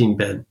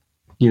 15-bed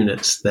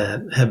units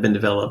that have been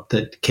developed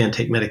that can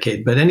take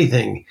Medicaid, but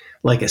anything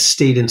like a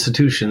state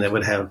institution that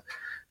would have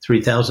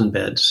 3,000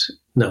 beds,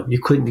 no, you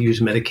couldn't use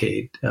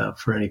Medicaid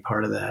for any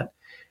part of that.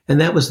 And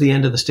that was the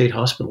end of the state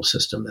hospital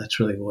system. That's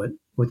really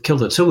what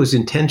killed it. So it was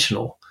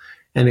intentional.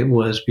 And it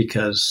was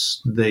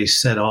because they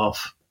set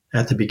off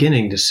at the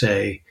beginning to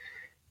say,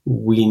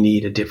 we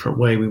need a different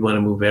way. We want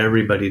to move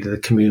everybody to the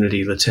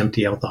community. Let's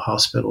empty out the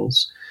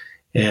hospitals.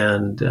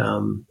 And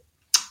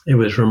it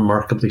was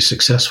remarkably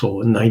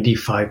successful, a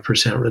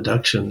 95%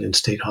 reduction in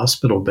state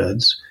hospital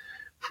beds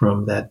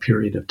from that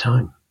period of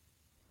time.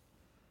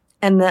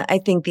 And I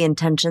think the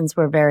intentions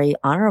were very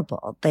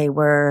honorable. They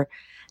were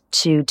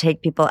to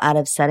take people out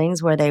of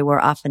settings where they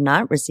were often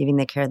not receiving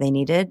the care they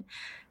needed,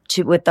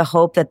 with the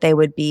hope that they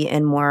would be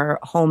in more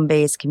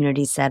home-based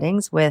community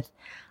settings with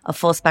a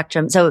full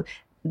spectrum. So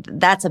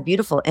that's a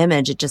beautiful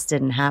image. It just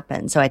didn't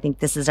happen. So I think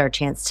this is our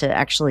chance to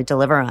actually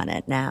deliver on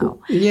it now.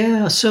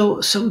 Yeah.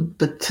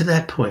 But to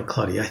that point,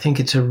 Claudia, I think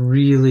it's a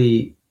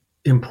really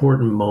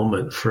important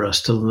moment for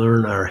us to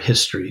learn our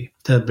history,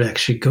 to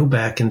actually go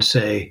back and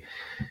say,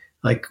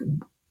 like,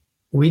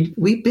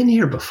 we've been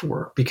here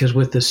before, because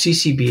with the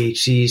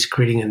CCBHCs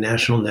creating a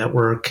national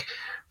network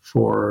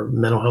for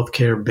mental health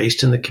care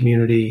based in the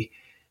community,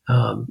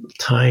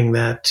 tying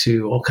that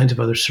to all kinds of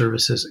other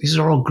services, these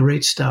are all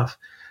great stuff.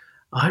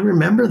 I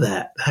remember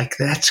that. Like,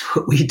 that's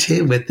what we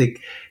did with the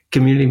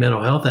Community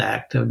Mental Health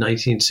Act of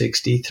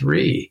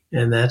 1963.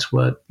 And that's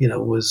what,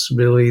 was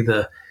really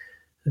the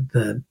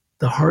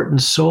heart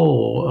and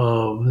soul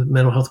of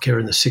mental health care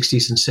in the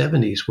 60s and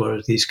 70s,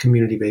 were these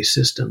community-based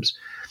systems.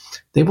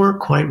 They weren't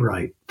quite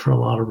right for a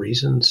lot of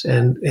reasons.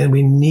 And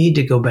we need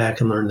to go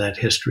back and learn that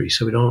history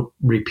so we don't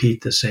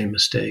repeat the same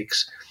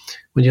mistakes.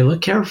 When you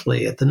look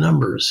carefully at the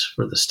numbers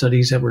for the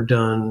studies that were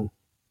done,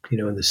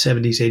 in the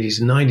 70s,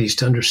 80s, and 90s,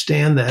 to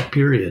understand that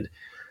period,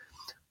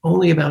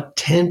 only about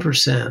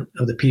 10%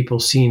 of the people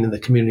seen in the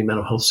community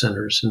mental health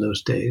centers in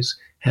those days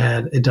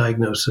had a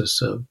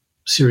diagnosis of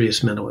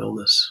serious mental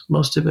illness.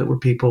 Most of it were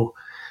people,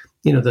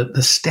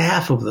 the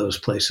staff of those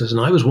places,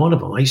 and I was one of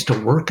them. I used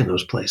to work in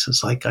those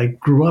places. Like, I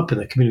grew up in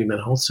the community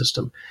mental health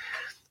system.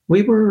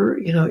 We were,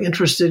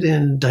 interested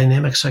in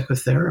dynamic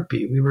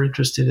psychotherapy. We were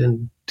interested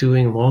in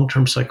doing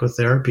long-term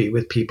psychotherapy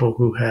with people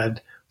who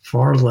had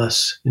far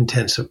less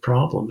intensive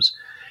problems.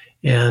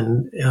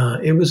 And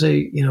it was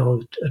a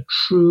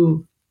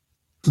true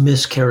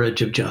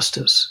miscarriage of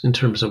justice in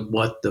terms of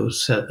what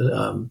those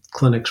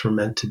clinics were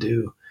meant to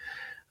do.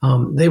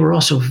 They were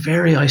also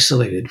very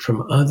isolated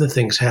from other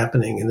things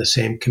happening in the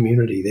same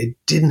community. They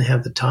didn't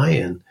have the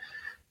tie-in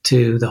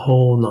to the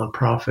whole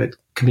nonprofit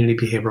community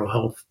behavioral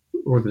health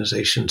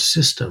organization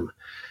system,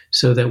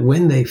 so that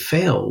when they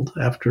failed,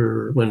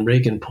 when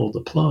Reagan pulled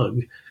the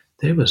plug,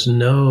 there was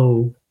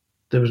no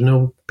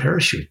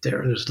parachute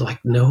there. There's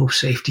like no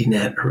safety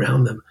net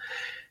around them.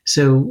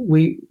 So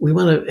we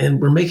want to,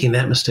 and we're making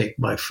that mistake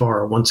by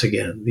far. Once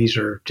again, these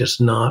are just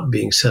not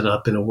being set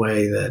up in a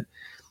way that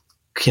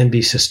can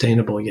be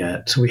sustainable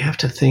yet. So we have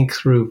to think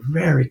through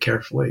very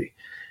carefully,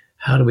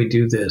 how do we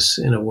do this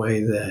in a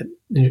way that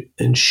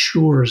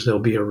ensures they'll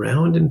be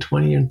around in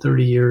 20 and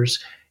 30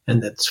 years,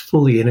 and that's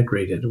fully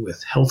integrated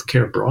with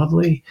healthcare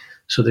broadly.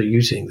 So they're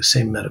using the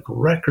same medical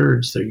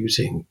records. They're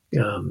using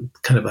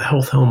kind of a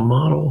health home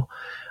model.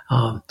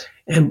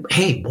 And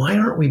hey, why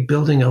aren't we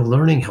building a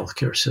learning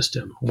healthcare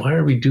system? Why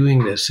are we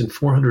doing this in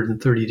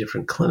 430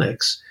 different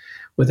clinics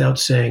without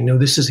saying, no,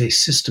 this is a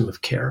system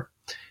of care,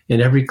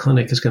 and every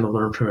clinic is going to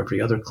learn from every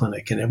other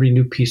clinic, and every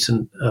new piece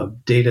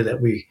of data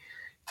that we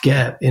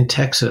get in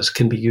Texas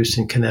can be used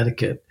in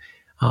Connecticut.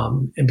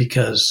 And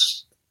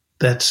because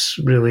that's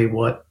really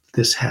what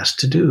this has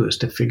to do, is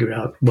to figure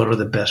out what are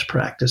the best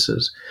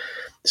practices.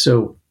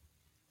 So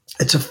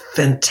it's a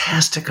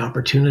fantastic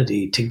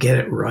opportunity to get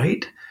it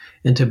right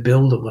and to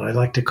build what I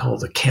like to call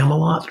the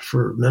Camelot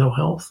for mental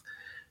health.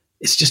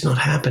 It's just not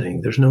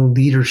happening. There's no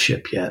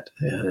leadership yet.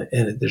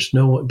 And there's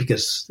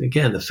because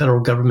again, the federal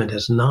government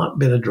has not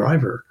been a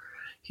driver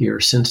here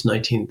since the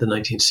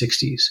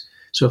 1960s.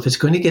 So if it's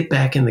going to get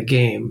back in the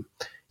game,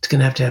 it's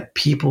going to have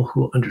people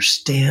who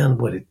understand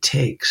what it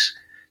takes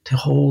to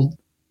hold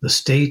the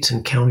states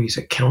and counties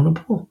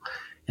accountable.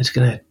 It's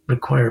going to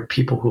require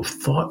people who have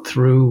thought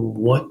through,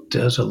 what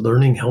does a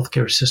learning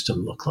healthcare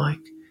system look like?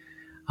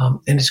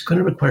 And it's going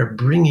to require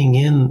bringing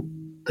in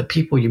the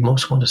people you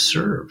most want to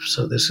serve.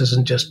 So this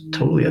isn't just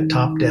totally a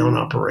top-down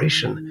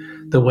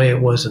operation the way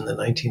it was in the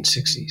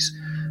 1960s.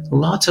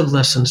 Lots of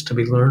lessons to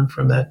be learned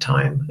from that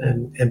time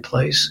and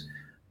place.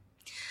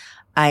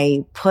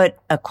 I put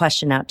a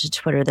question out to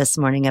Twitter this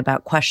morning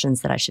about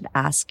questions that I should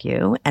ask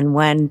you. And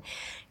one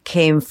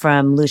came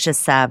from Lucia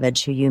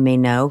Savage, who you may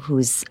know,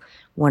 who's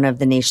one of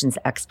the nation's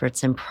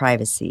experts in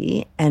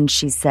privacy. And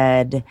she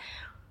said,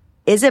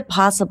 is it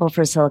possible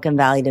for Silicon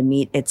Valley to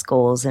meet its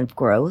goals of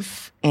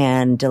growth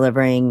and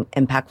delivering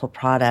impactful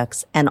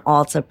products and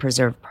also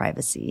preserve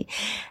privacy?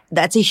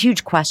 That's a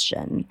huge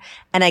question.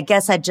 And I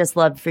guess I'd just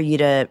love for you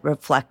to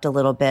reflect a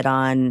little bit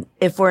on,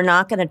 if we're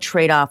not going to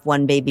trade off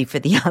one baby for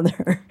the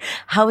other,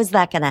 how is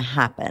that going to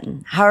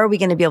happen? How are we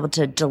going to be able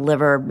to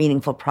deliver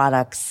meaningful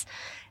products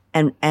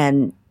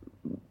and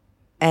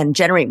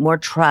generate more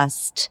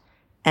trust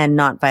and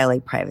not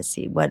violate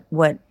privacy?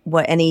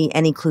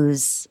 Any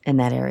clues in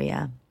that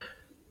area?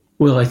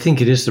 Well, I think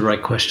it is the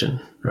right question,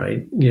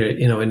 right?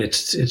 And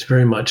it's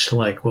very much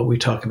like what we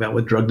talk about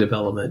with drug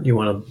development. You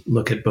want to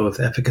look at both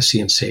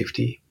efficacy and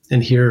safety.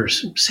 And here,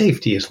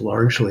 safety is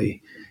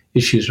largely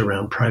issues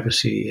around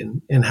privacy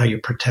and how you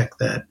protect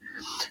that.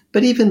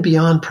 But even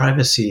beyond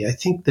privacy, I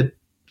think that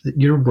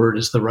your word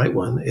is the right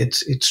one.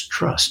 It's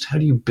trust. How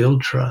do you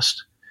build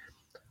trust?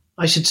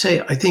 I should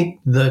say, I think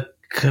the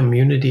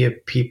community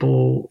of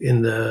people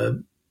in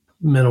the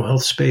mental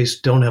health space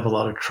don't have a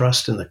lot of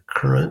trust in the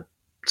current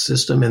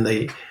system and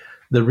the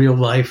real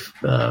life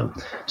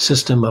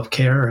system of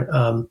care,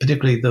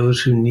 particularly those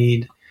who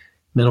need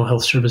mental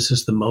health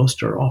services the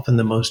most are often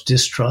the most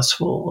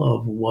distrustful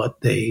of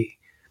what they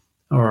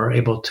are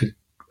able to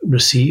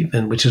receive,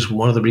 and which is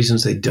one of the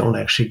reasons they don't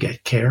actually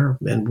get care.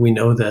 And we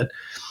know that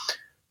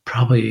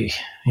probably,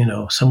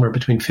 somewhere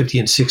between 50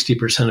 and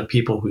 60% of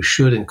people who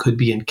should and could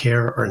be in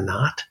care are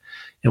not.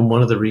 And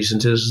one of the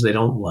reasons is they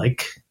don't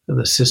like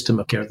the system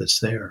of care that's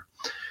there.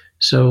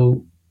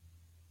 So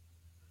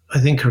I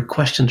think her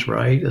question's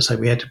right. It's like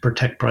we had to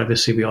protect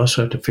privacy. We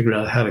also have to figure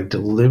out how to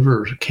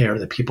deliver care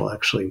that people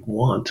actually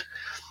want.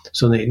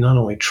 So they not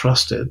only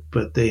trust it,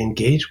 but they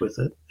engage with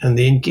it. And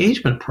the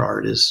engagement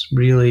part is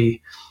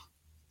really,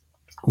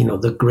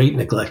 the great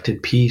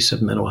neglected piece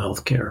of mental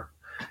health care.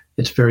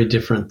 It's very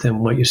different than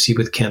what you see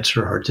with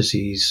cancer, heart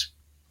disease,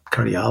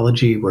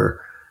 cardiology,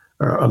 or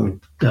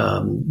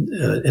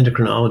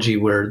endocrinology,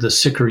 where the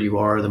sicker you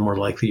are, the more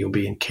likely you'll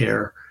be in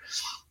care.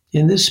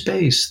 In this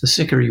space, the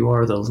sicker you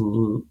are,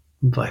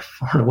 by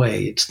far and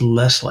away, it's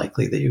less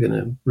likely that you're going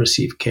to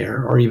receive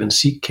care or even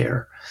seek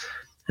care.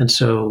 And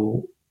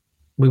so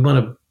we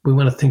want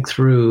to think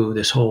through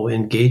this whole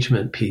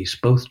engagement piece,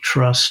 both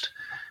trust,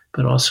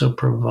 but also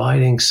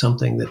providing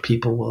something that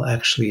people will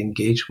actually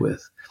engage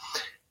with.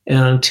 And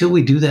until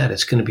we do that,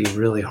 it's going to be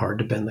really hard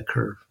to bend the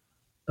curve.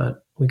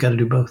 But we got to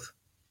do both.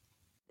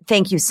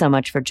 Thank you so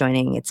much for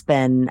joining. It's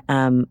been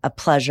a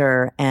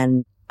pleasure,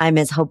 and I'm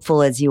as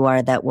hopeful as you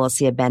are that we'll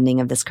see a bending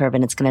of this curve,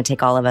 and it's going to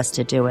take all of us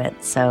to do it.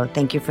 So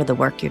thank you for the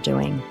work you're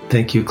doing.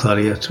 Thank you,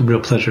 Claudia. It's a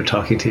real pleasure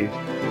talking to you.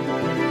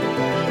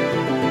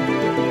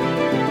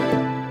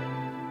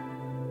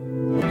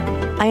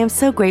 I am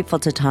so grateful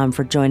to Tom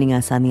for joining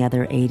us on The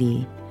Other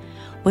 80.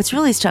 What's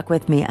really stuck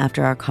with me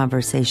after our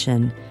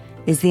conversation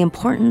is the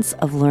importance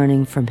of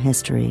learning from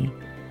history,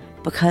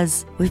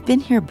 because we've been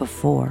here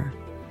before.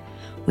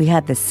 We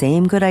had the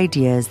same good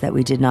ideas that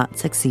we did not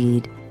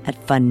succeed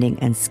at funding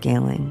and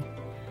scaling.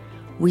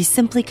 We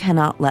simply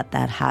cannot let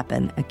that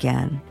happen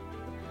again.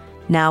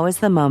 Now is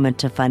the moment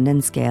to fund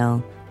and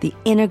scale the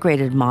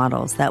integrated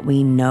models that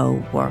we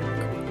know work.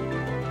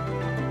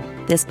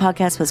 This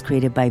podcast was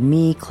created by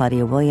me,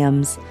 Claudia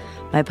Williams.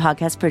 My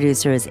podcast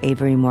producer is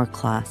Avery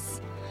Moore-Kloss.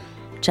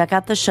 Check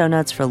out the show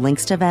notes for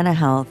links to Vanna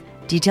Health,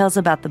 details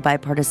about the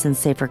Bipartisan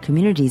Safer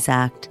Communities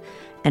Act,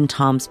 and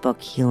Tom's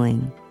book,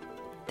 Healing.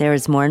 There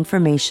is more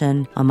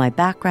information on my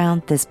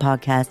background, this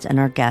podcast, and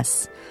our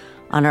guests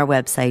on our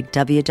website,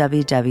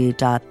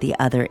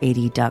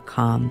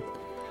 www.theother80.com.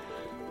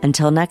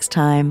 Until next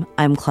time,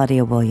 I'm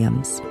Claudia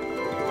Williams.